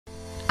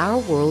Our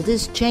world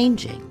is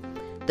changing.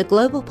 The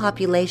global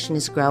population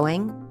is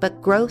growing, but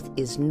growth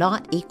is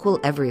not equal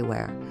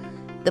everywhere.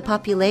 The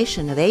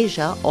population of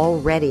Asia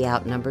already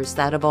outnumbers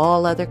that of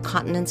all other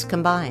continents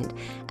combined,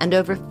 and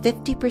over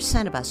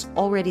 50% of us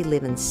already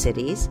live in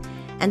cities,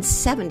 and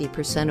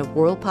 70% of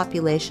world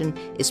population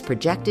is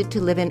projected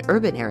to live in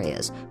urban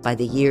areas by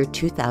the year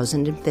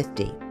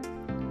 2050.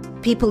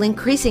 People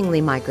increasingly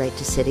migrate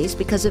to cities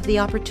because of the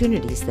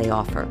opportunities they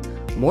offer: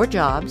 more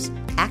jobs,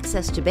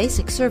 access to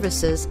basic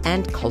services,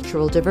 and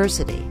cultural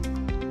diversity.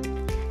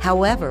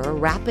 However,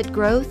 rapid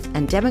growth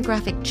and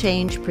demographic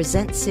change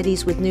present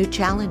cities with new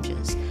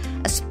challenges,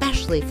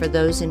 especially for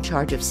those in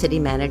charge of city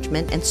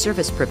management and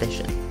service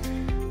provision.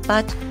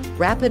 But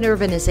rapid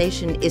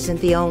urbanization isn't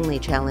the only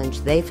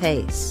challenge they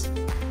face.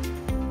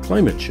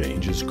 Climate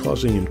change is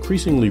causing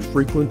increasingly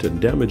frequent and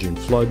damaging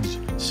floods,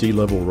 sea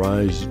level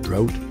rise,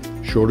 drought,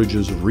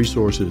 shortages of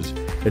resources,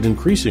 and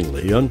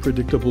increasingly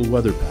unpredictable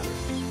weather patterns.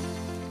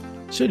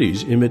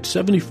 Cities emit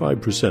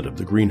 75% of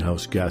the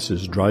greenhouse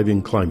gases driving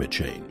climate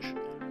change.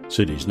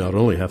 Cities not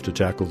only have to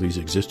tackle these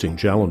existing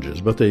challenges,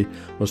 but they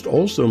must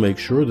also make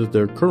sure that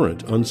their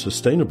current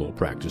unsustainable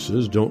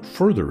practices don't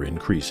further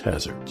increase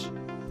hazards.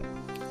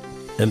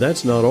 And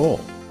that's not all.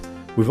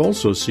 We've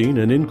also seen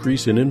an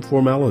increase in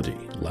informality,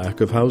 lack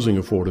of housing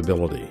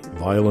affordability,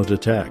 violent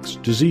attacks,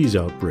 disease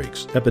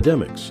outbreaks,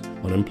 epidemics,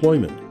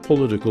 unemployment,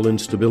 political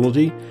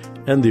instability,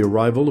 and the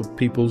arrival of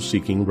people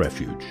seeking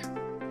refuge.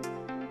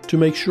 To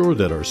make sure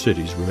that our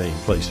cities remain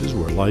places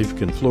where life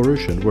can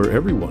flourish and where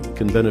everyone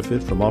can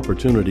benefit from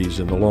opportunities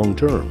in the long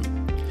term,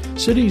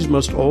 cities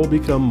must all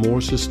become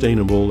more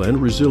sustainable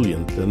and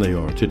resilient than they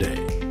are today.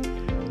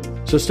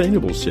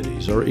 Sustainable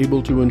cities are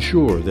able to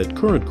ensure that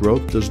current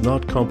growth does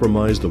not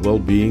compromise the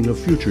well-being of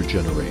future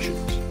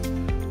generations.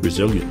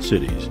 Resilient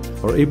cities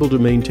are able to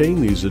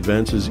maintain these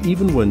advances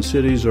even when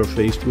cities are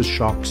faced with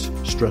shocks,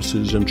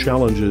 stresses, and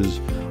challenges,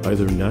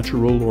 either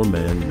natural or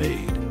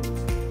man-made.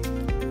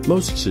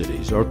 Most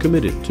cities are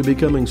committed to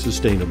becoming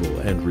sustainable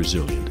and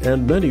resilient,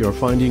 and many are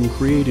finding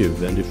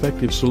creative and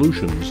effective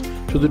solutions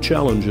to the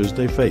challenges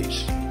they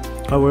face.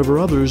 However,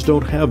 others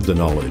don't have the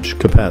knowledge,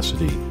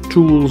 capacity,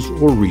 tools,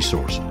 or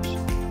resources.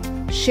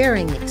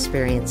 Sharing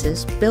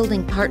experiences,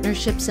 building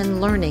partnerships,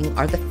 and learning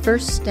are the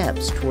first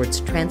steps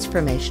towards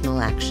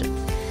transformational action.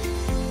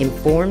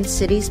 Informed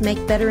cities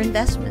make better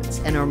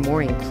investments and are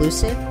more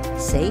inclusive,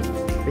 safe,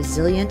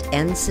 resilient,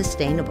 and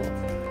sustainable.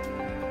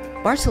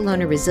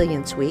 Barcelona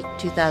Resilience Week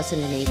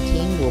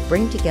 2018 will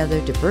bring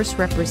together diverse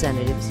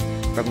representatives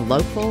from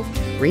local,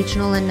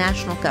 regional, and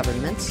national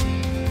governments,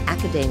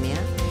 academia,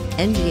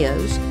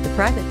 NGOs, the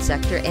private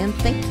sector, and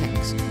think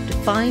tanks to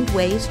find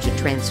ways to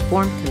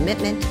transform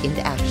commitment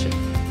into action.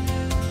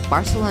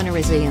 Barcelona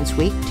Resilience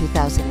Week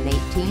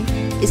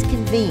 2018 is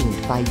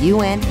convened by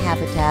UN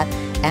Habitat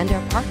and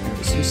our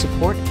partners who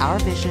support our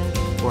vision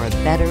for a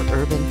better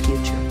urban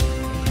future.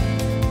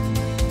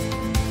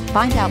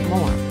 Find out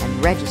more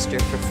and register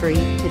for free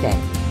today.